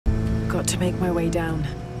got to make my way down.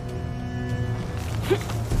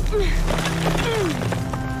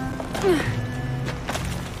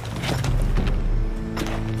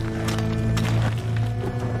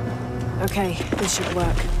 Okay, this should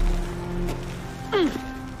work.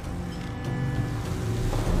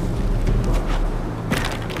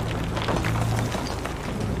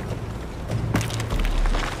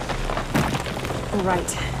 All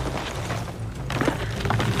right.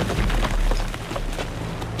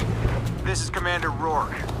 This is Commander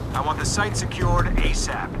Rourke. I want the site secured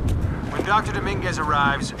ASAP. When Dr. Dominguez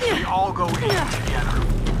arrives, we all go in together.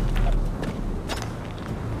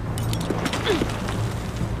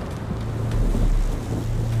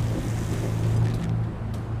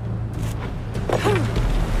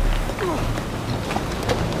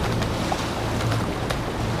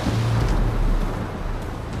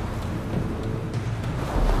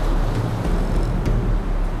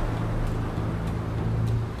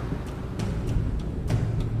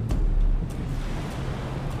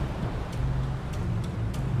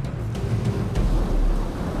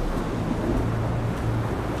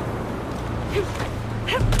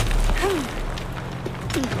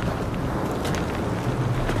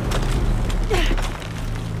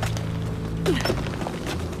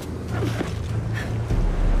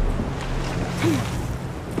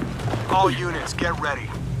 All units, get ready.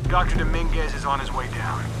 Dr. Dominguez is on his way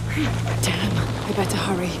down. Damn, I better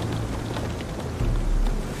hurry.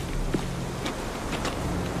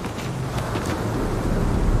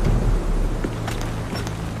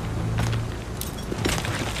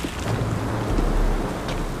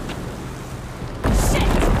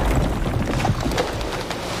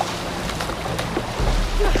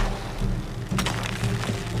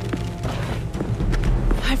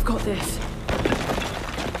 I've got this.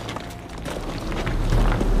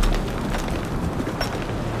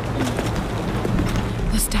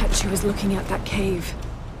 The statue is looking at that cave.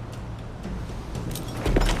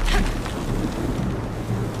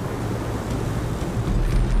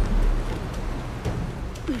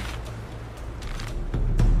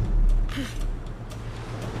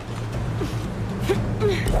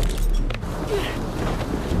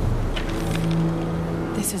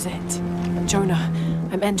 This is it. Jonah,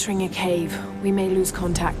 I'm entering a cave. We may lose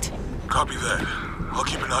contact. Copy that. I'll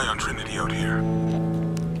keep an eye on Trinity out here.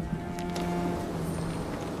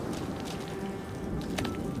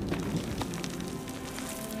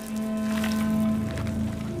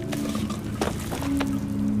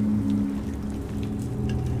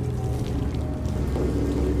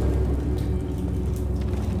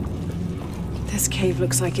 This cave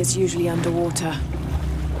looks like it's usually underwater.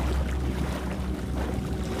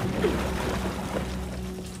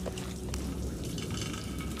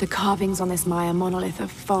 The carvings on this Maya monolith are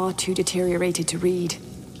far too deteriorated to read.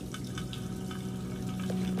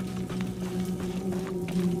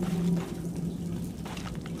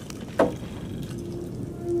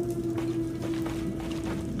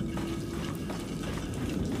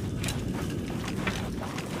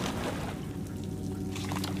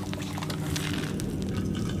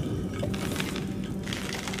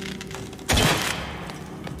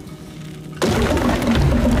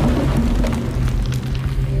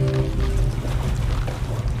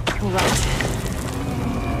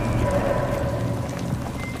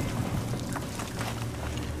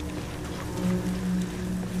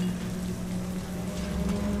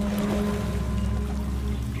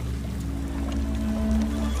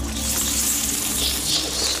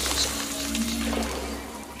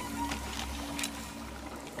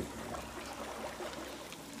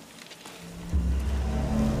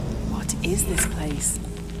 What is this place?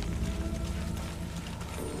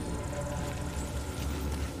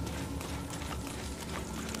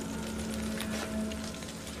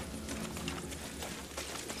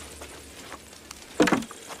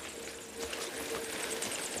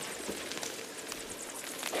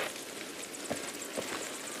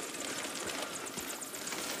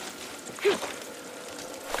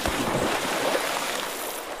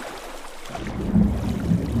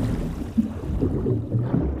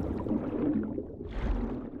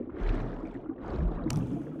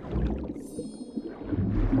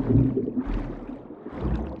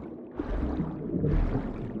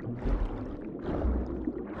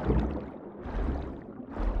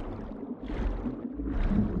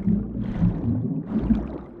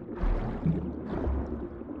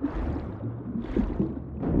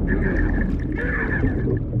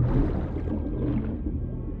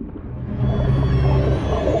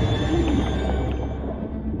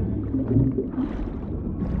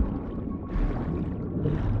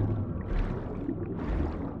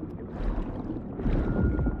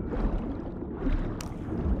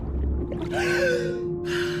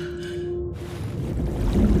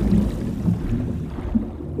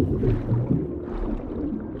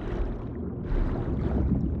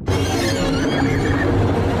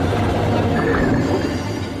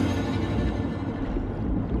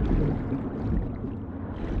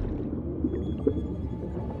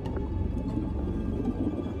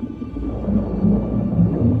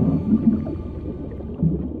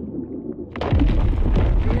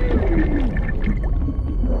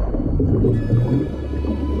 I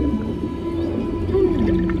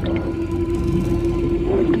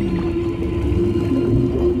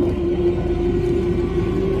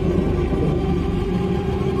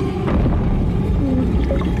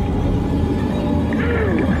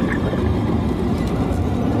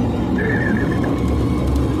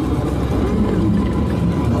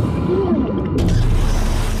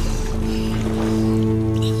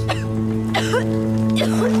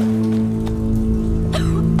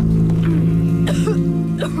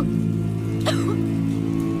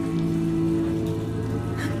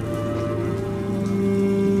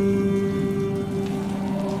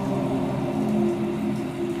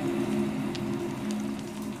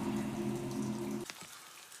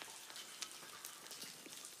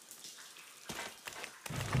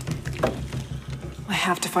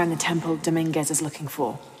have to find the temple Dominguez is looking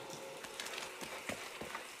for.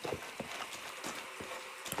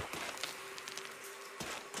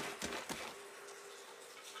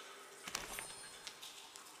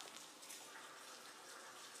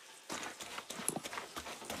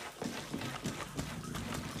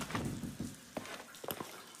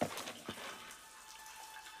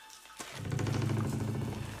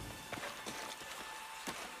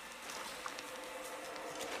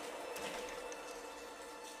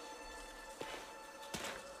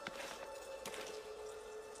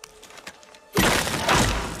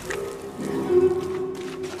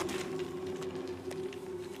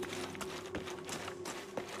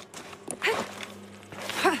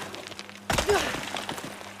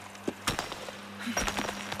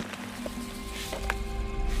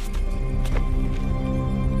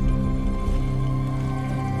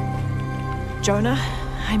 Jonah,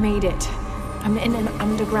 I made it. I'm in an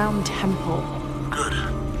underground temple. Good.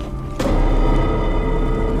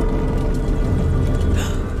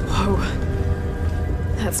 Whoa.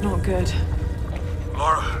 That's not good.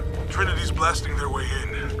 Lara, Trinity's blasting their way in.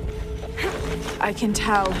 I can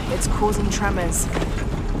tell. It's causing tremors.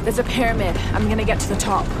 There's a pyramid. I'm gonna get to the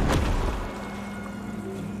top.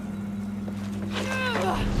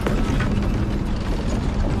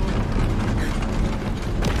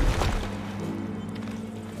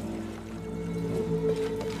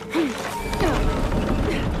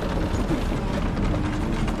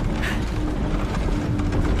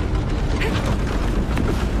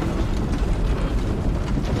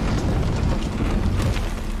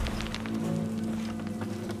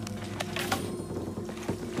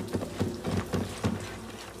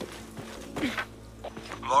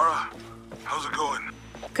 Lara, how's it going?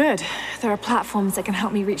 Good. There are platforms that can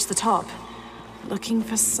help me reach the top. Looking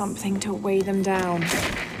for something to weigh them down.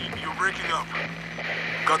 You're breaking up.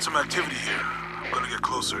 Got some activity here. I'm gonna get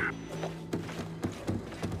closer.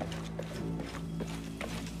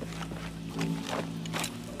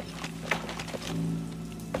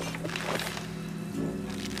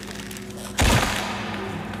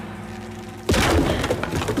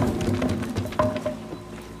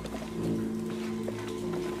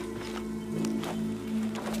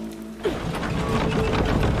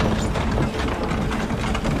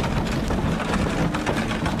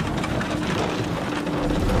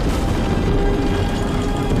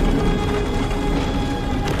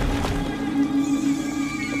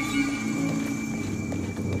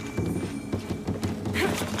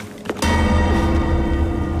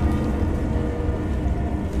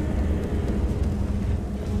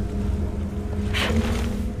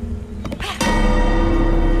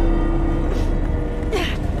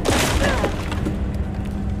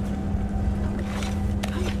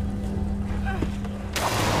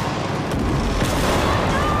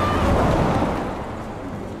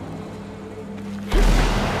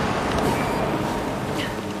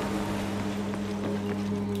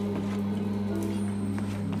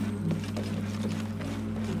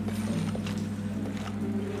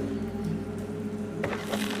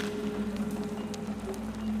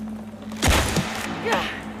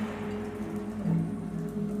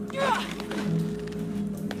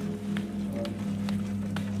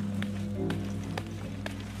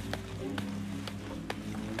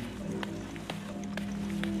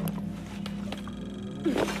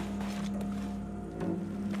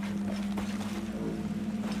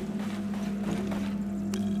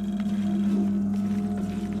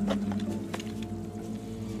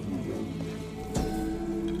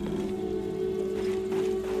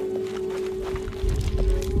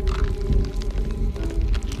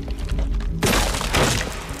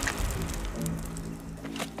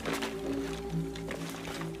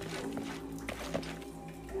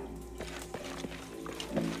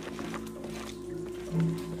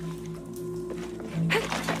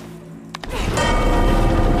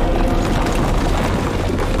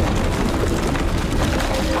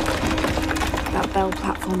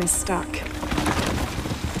 platform is stuck.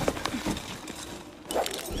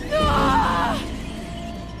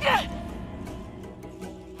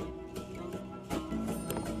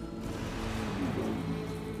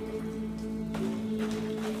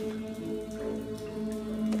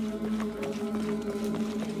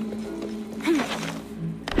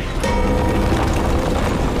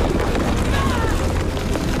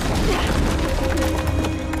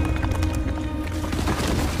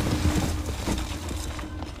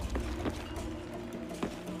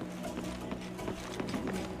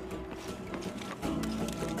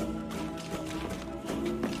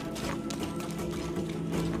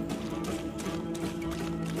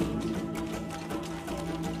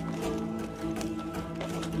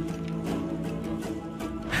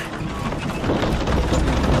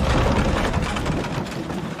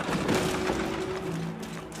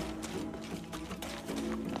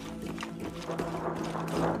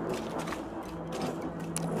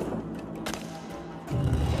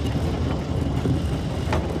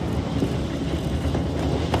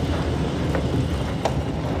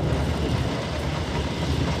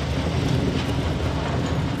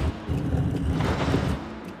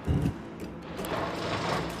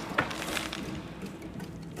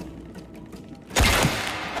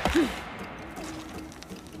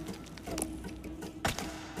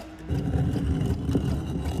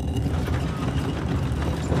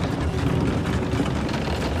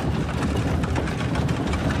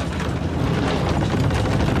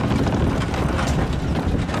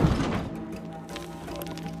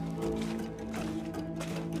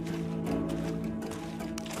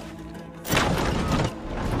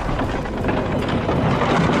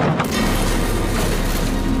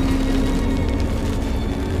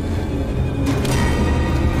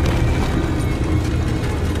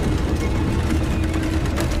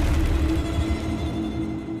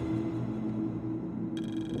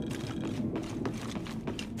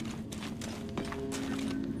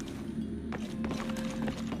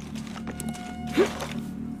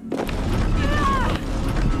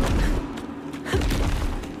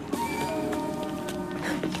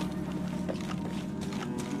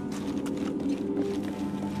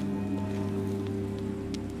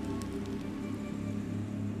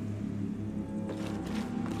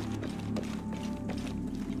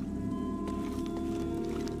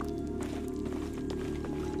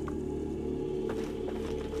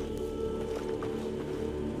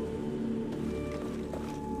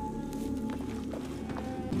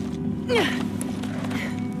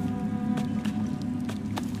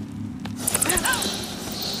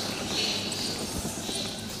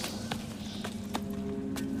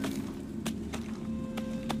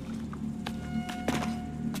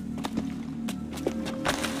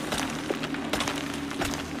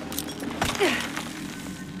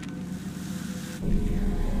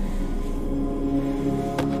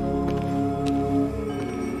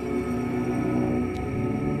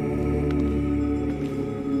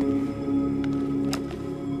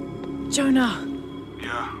 Jonah!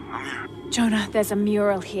 Yeah, I'm here. Jonah, there's a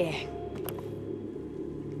mural here.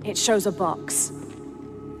 It shows a box.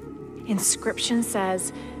 Inscription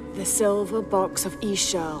says, "The silver box of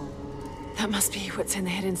Ishal." That must be what's in the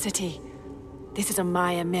hidden city. This is a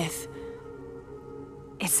Maya myth.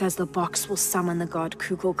 It says the box will summon the god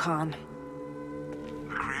Kukulkan.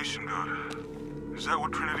 The creation god. Is that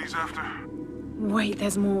what Trinity's after? Wait,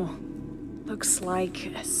 there's more. Looks like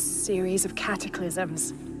a series of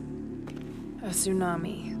cataclysms. A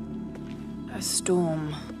tsunami. A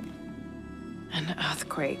storm. An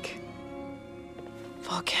earthquake.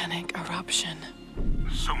 Volcanic eruption.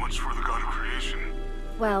 So much for the god of creation.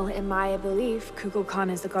 Well, in Maya belief,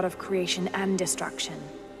 Kukulkan is the god of creation and destruction.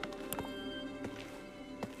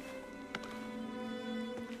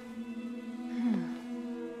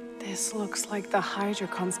 This looks like the Hydra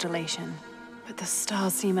constellation, but the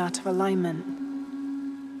stars seem out of alignment.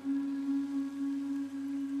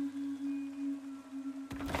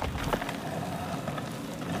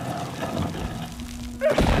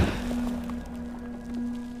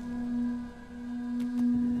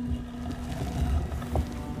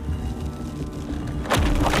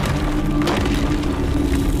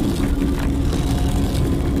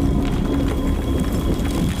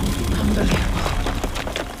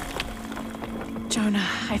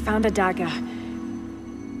 I found a dagger.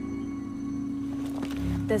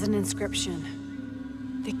 There's an inscription.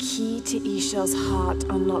 The key to Ishal's heart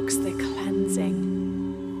unlocks the cleansing.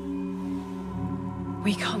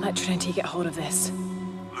 We can't let Trinity get hold of this.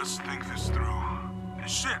 Let's think this through. Hey,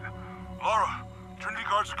 shit! Lara, Trinity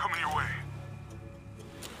guards are coming your way.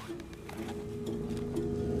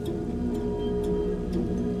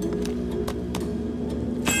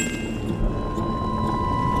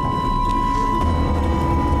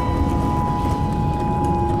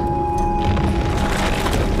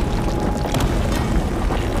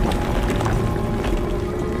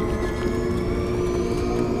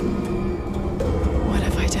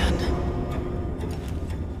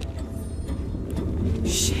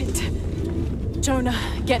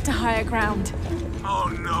 Get to higher ground. Oh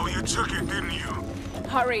no, you took it, didn't you?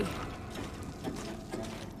 Hurry.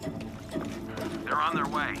 They're on their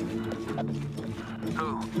way.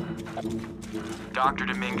 Who? Dr.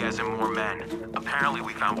 Dominguez and more men. Apparently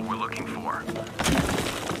we found what we're looking for.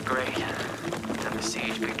 Great. Then the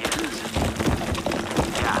siege begins.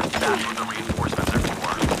 Yeah, that's what the reinforcements are for.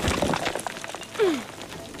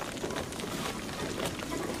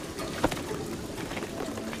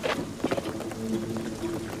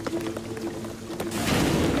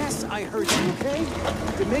 Yes, I heard you, okay?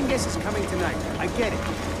 Dominguez is coming tonight. I get it.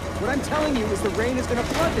 What I'm telling you is the rain is gonna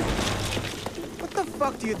flood it. What the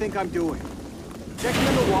fuck do you think I'm doing? Checking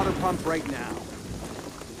on the water pump right now.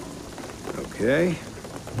 Okay.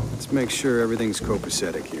 Let's make sure everything's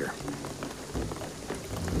copacetic here.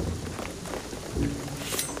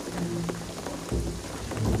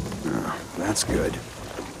 Oh, that's good.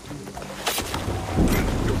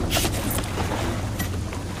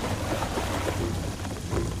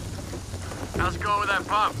 How's it going with that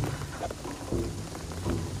pump?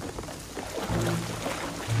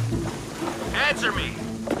 Answer me!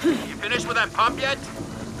 You finished with that pump yet?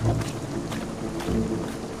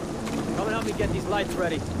 Come and help me get these lights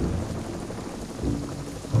ready.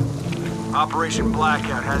 Operation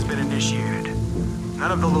Blackout has been initiated.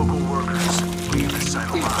 None of the local workers leave the site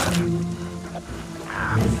alive.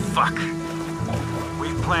 Ah, fuck.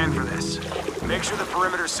 We've planned for this. Make sure the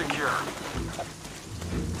perimeter's secure.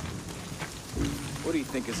 What do you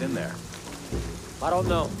think is in there? I don't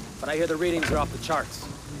know, but I hear the readings are off the charts.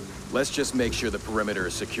 Let's just make sure the perimeter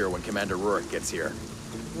is secure when Commander Rourke gets here.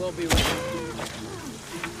 We'll be ready.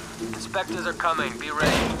 Inspectors are coming. Be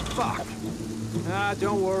ready. Fuck. Ah,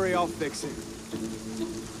 don't worry, I'll fix it.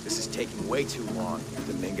 This is taking way too long.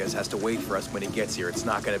 Dominguez has to wait for us when he gets here. It's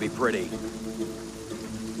not gonna be pretty.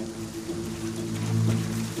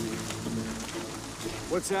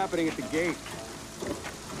 What's happening at the gate?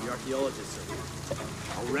 The archaeologists are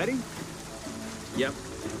Already? Yep.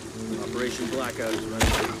 Operation Blackout is running.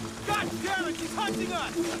 God damn it, he's hunting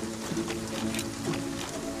us!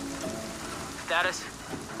 Status?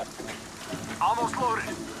 Almost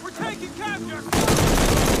loaded. We're taking capture!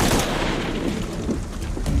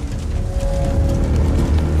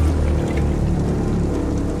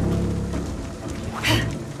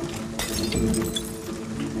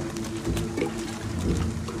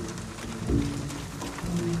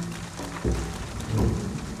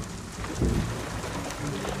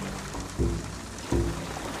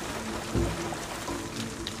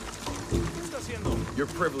 Your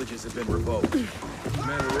privileges have been revoked.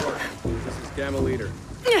 Commander Rourke, this is Gamma Leader.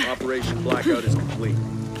 Operation Blackout is complete.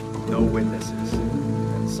 No witnesses.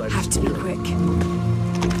 And the site Have is to be clear. quick.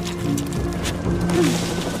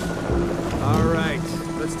 All right,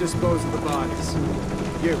 let's dispose of the bodies.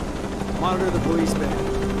 You, monitor the police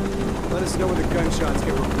van. Let us know when the gunshots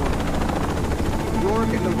get reported.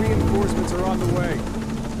 Rourke and the reinforcements are on the way.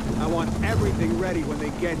 I want everything ready when they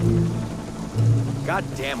get here.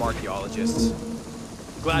 Goddamn archaeologists.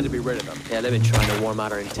 Glad to be rid of them. Yeah, they've been trying to warm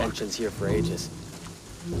out our intentions here for ages.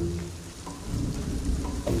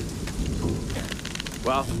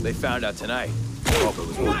 Well, they found out tonight. Hope it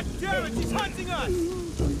was God damn it, he's hunting us!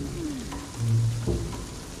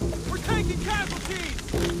 We're taking casualties!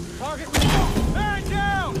 Target man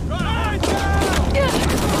down! Man down!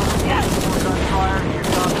 Gunfire, you're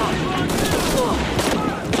done.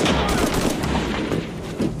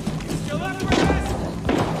 Still under arrest!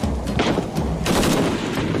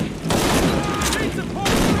 Need support,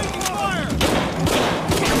 taking fire!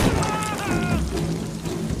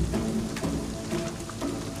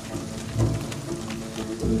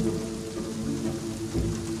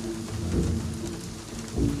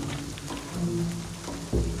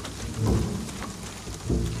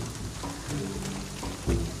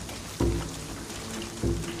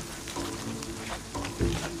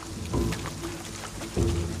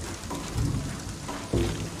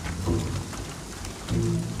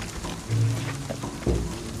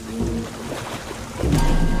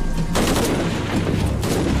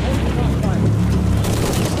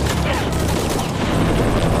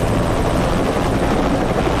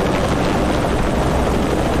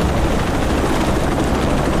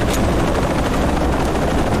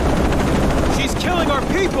 She's killing our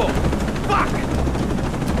people! Fuck!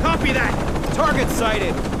 Copy that! Target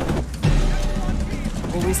sighted!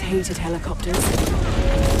 Always hated helicopters.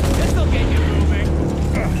 This'll get you moving!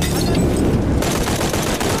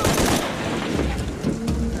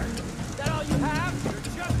 Is that all you have? You're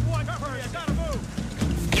just one person! Gotta move!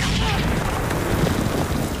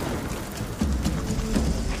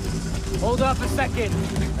 Hold up a second.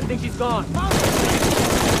 I think she's gone.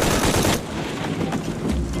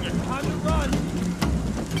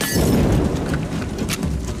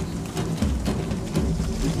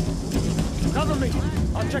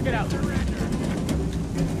 coming! I'll check it out.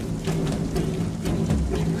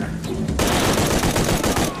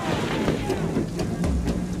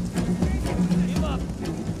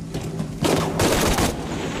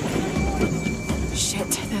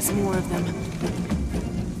 Shit, there's more of them.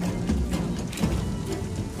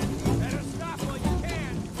 Better stop while you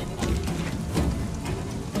can!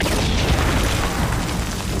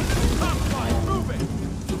 Top line, move it!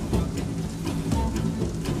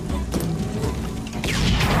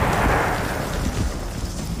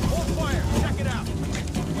 Hold fire, check it out!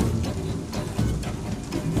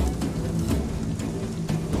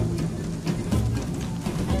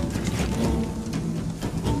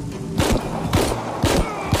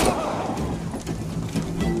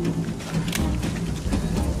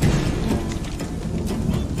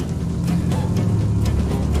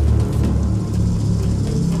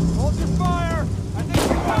 Hold your fire! I think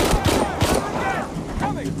we got it!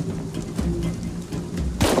 Coming!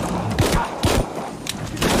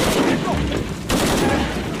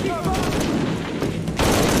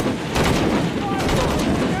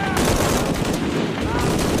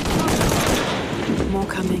 More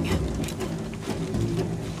coming.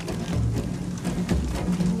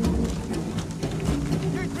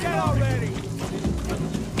 Get already!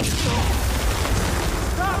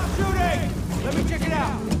 Stop shooting! Let me check it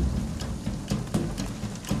out!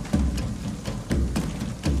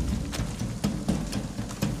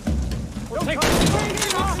 We'll take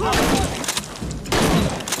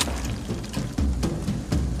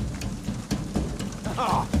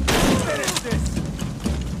finish this!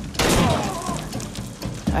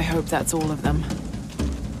 I hope that's all of them.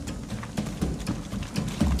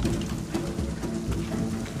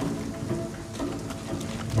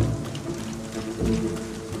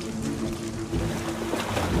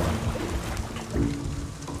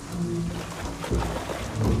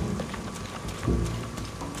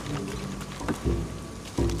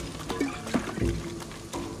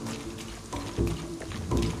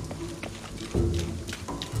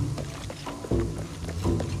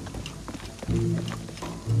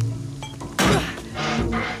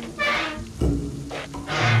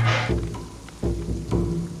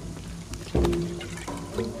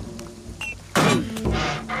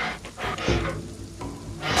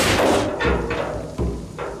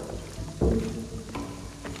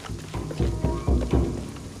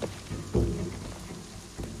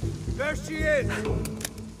 There she is!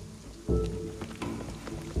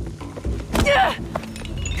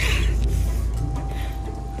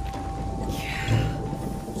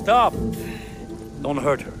 Stop! Don't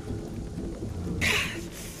hurt her.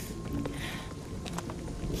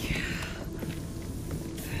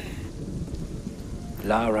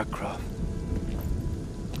 Lara Croft.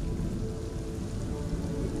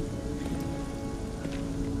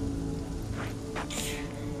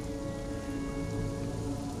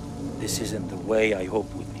 This isn't the way I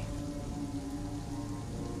hoped with me.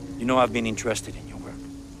 You know I've been interested in your work.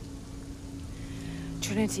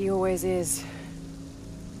 Trinity always is.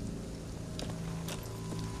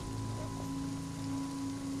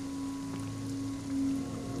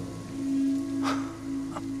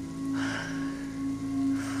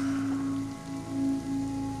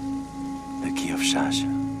 The key of Shasha.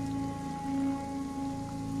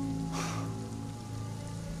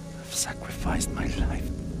 I've sacrificed my life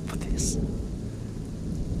for this.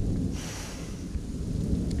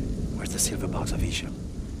 Where's the silver box of Isha?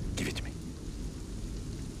 Give it to me.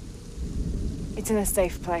 It's in a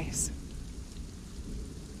safe place.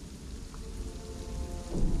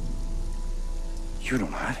 You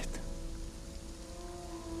don't have it.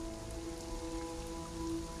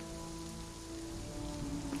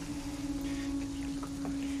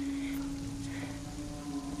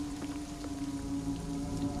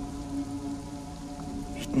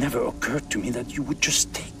 It never occurred to me that you would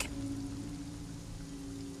just take it.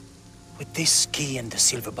 With this key and the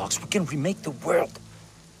silver box, we can remake the world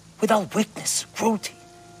without weakness, cruelty.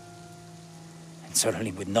 And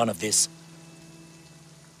certainly with none of this.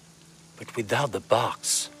 But without the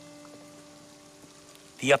box,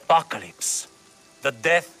 the apocalypse, the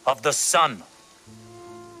death of the sun.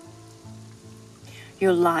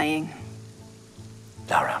 You're lying.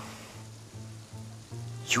 Lara,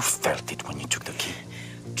 you felt it when you took the key.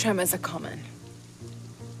 Tremors are common.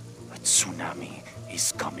 A tsunami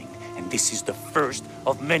is coming, and this is the first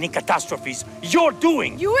of many catastrophes you're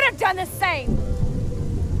doing! You would have done the same!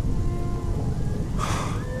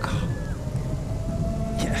 God.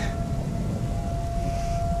 Yeah.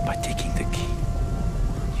 By taking the key,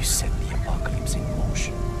 you set the apocalypse in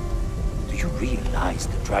motion. Do you realize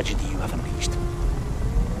the tragedy you have unleashed?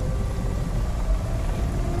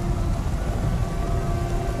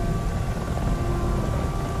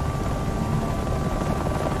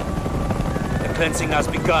 cleansing has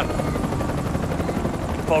begun.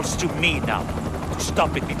 It falls to me now to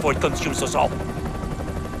stop it before it consumes us all.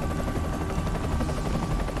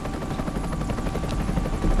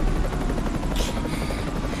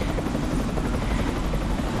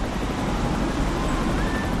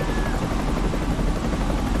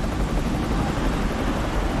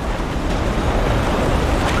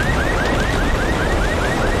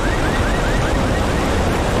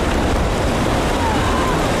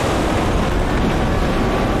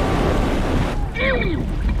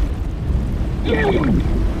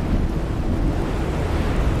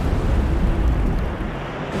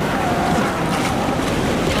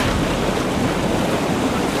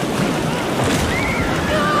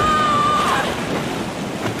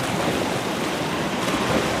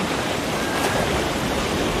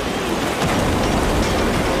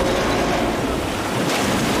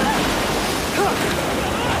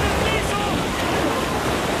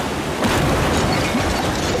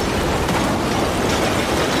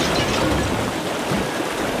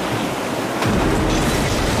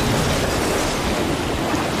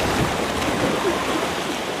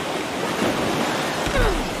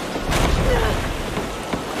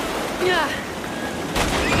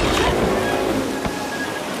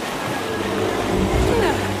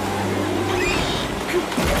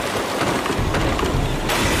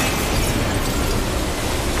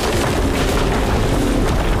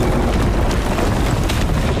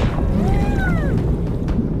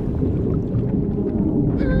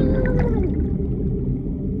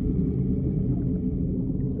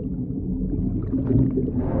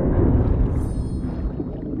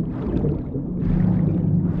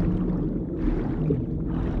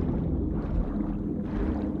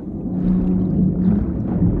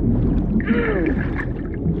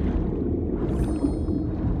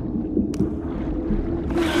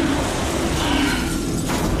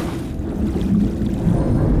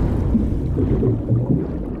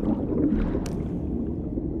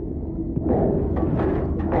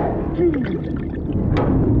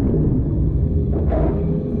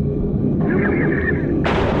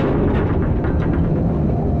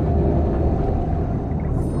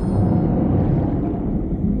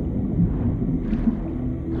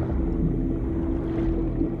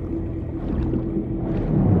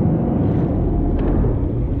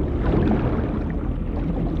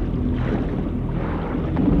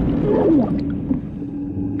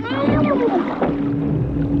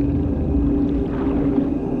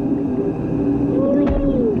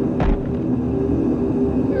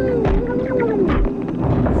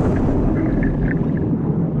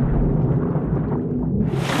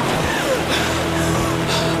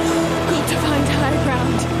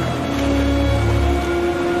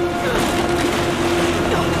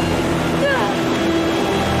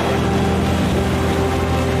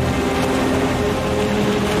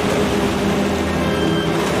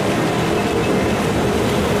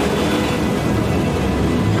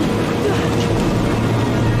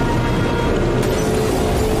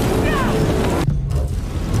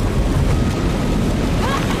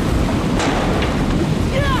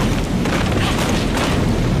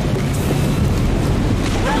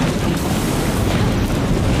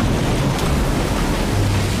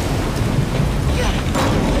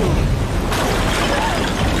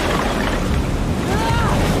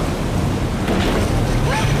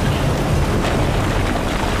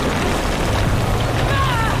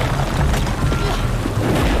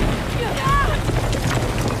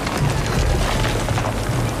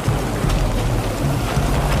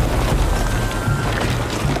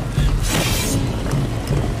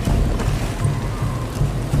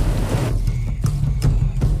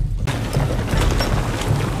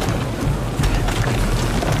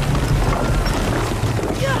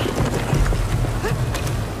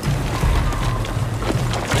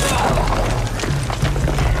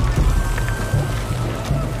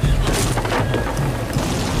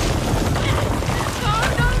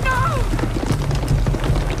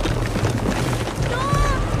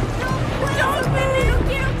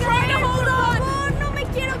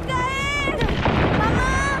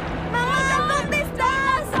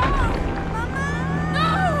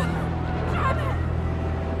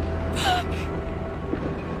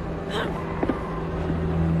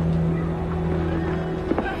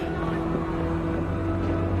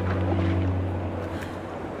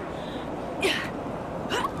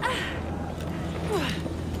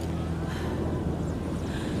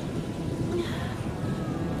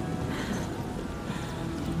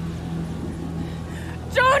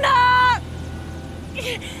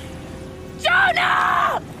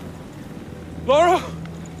 Lara!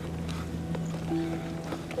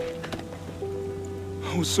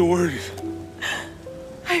 I was so worried.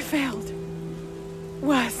 I failed.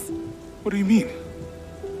 Worse. What do you mean?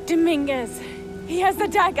 Dominguez. He has the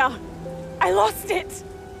dagger. I lost it.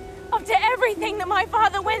 After everything that my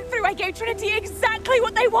father went through, I gave Trinity exactly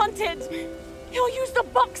what they wanted. He'll use the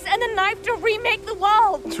box and the knife to remake the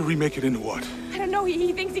world. To remake it into what? I don't know,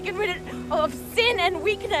 he thinks he can rid it of sin and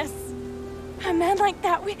weakness. A man like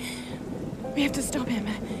that, we have to stop him.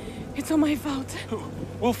 It's all my fault.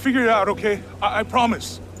 We'll figure it out, okay? I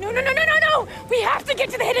promise. No! We have to get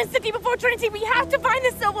to the hidden city before Trinity. We have to find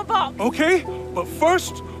the silver box. Okay, but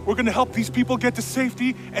first, we're gonna help these people get to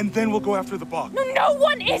safety, and then we'll go after the box. No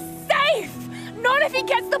one is safe! Not if he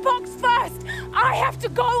gets the box first! I have to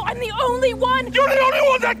go! I'm the only one! You're the only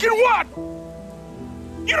one that can what?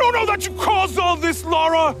 You don't know that you caused all this,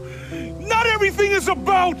 Lara! Not everything is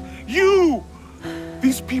about you!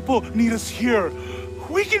 These people need us here.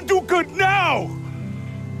 We can do good now!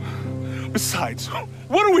 Besides,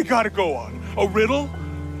 what do we gotta go on? A riddle?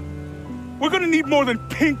 We're gonna need more than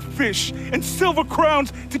pink fish and silver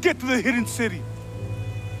crowns to get to the hidden city.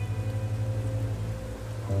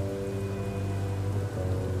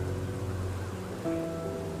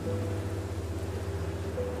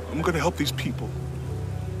 I'm gonna help these people.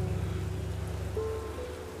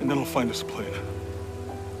 And then I'll find us a plane.